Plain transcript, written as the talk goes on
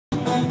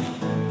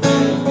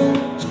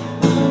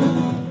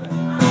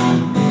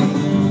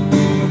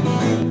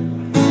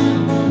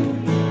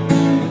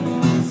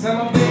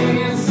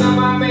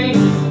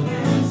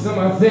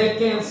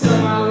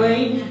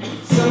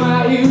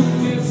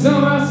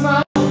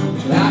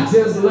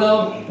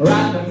love,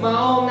 ride them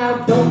all.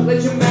 Now don't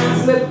let your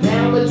mind slip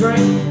down the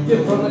drain.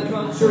 You're from the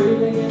country,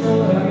 then you know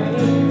what I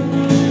mean.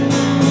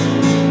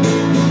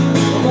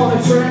 I'm on a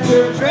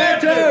tractor,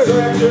 tractor,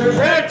 tractor,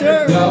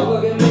 tractor. Y'all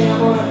look at me,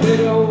 I'm on a big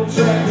old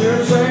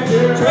tractor,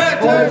 tractor,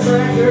 tractor, on a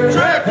tractor,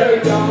 tractor.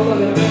 Hey, y'all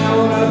look at me, I'm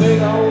on a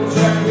big old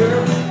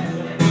tractor.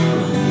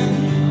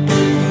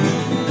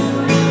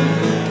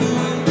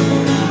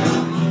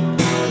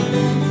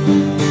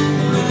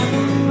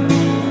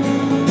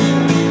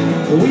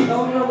 We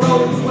on the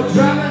road, we're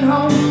driving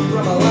home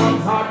from a long,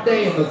 hard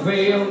day in the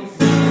fields.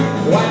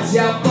 Watch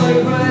out,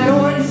 buddy, for that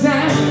orange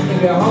sign.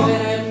 If you're honking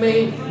at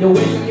me, you're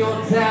wasting your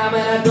time,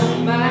 and I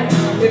don't mind.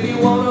 If you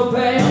wanna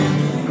pass,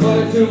 cut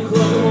it too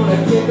close, I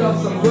wanna kick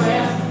up some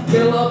grass,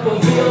 fill up a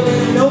field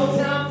in no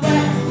time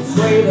flat.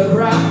 Straight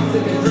across,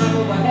 if you drive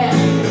over half.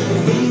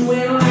 If you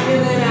ain't like it,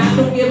 then I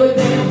don't give a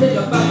damn. Think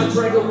about my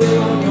trigger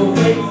wheel on your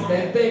face,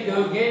 then think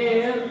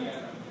again.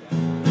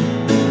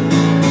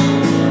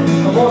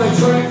 I'm on a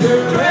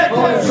tractor, tractor,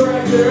 on a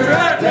tractor,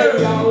 tractor.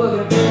 Hey, y'all look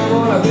at me, I'm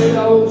on a big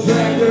old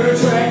tractor,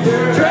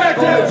 tractor,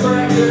 tractor, on a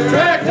tractor,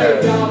 tractor.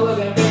 Hey, y'all look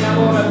at me, I'm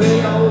on a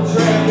big old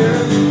tractor.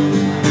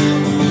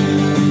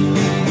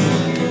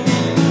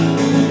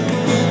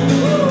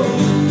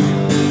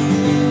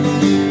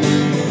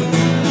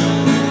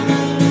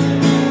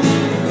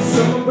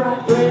 Some are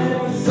bright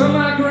red, some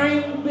are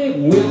green, big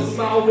wheels,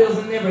 small wheels,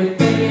 and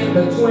everything in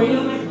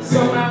between.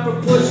 Some are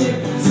for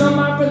pushing, some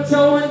are for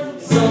towing.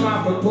 Some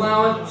are for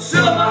plowing,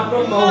 some are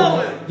for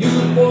mowing. Use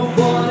it for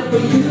fun,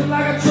 but use it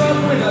like a truck.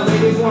 When the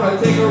ladies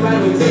wanna take a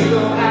ride, we take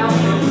them out.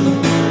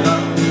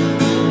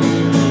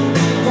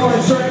 On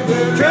a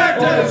tractor,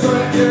 tractor, on a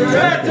tractor,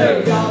 tractor.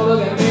 Hey, y'all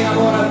look at me, I'm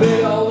on a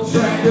big old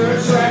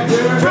tractor,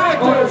 tractor,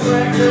 tractor, on a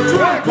tractor,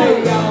 tractor.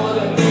 Hey, y'all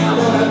look at me, I'm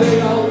on a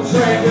big old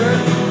tractor.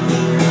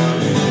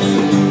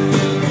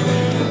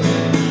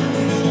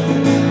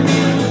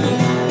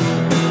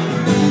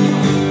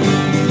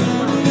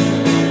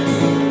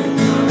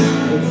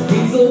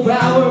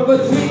 Power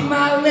between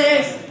my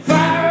legs,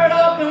 fire it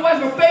up and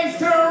watch my face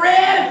turn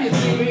red. If you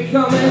see me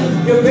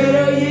coming, you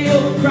better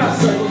yield.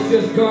 Cross circles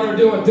just gonna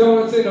doing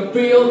donuts in the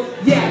field.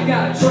 Yeah, I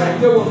got a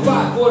tractor with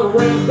 5-foot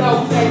rims,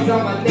 dog tags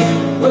on my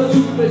neck, a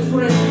toothless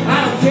grin.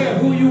 I don't care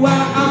who you are,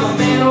 I'm a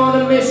man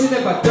on a mission.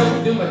 If I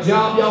don't do my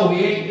job, yo, we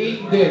ain't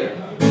eating dinner.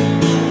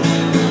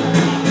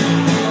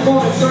 I'm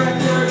on a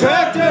tractor,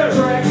 tractor,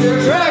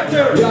 tractor,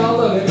 tractor. Y'all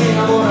look at me,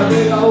 I'm on a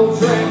big old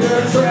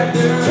tractor,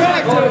 tractor,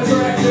 tractor, on a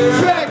tractor,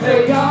 tractor.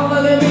 Hey, y'all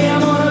look at me,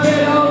 I'm on a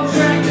big old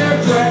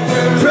tractor,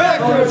 tractor,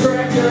 tractor, on a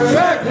tractor,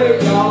 tractor. Hey,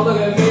 y'all look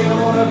at me, I'm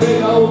on a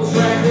big old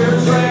tractor,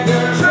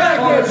 tractor,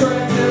 tractor, on a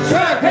tractor,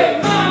 tractor.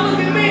 Hey, mom,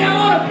 look at me, I'm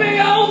on a big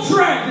old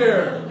tractor.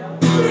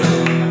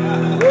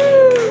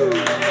 Woo!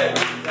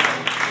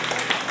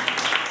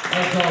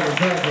 That's all the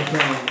tractor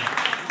song.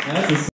 That's a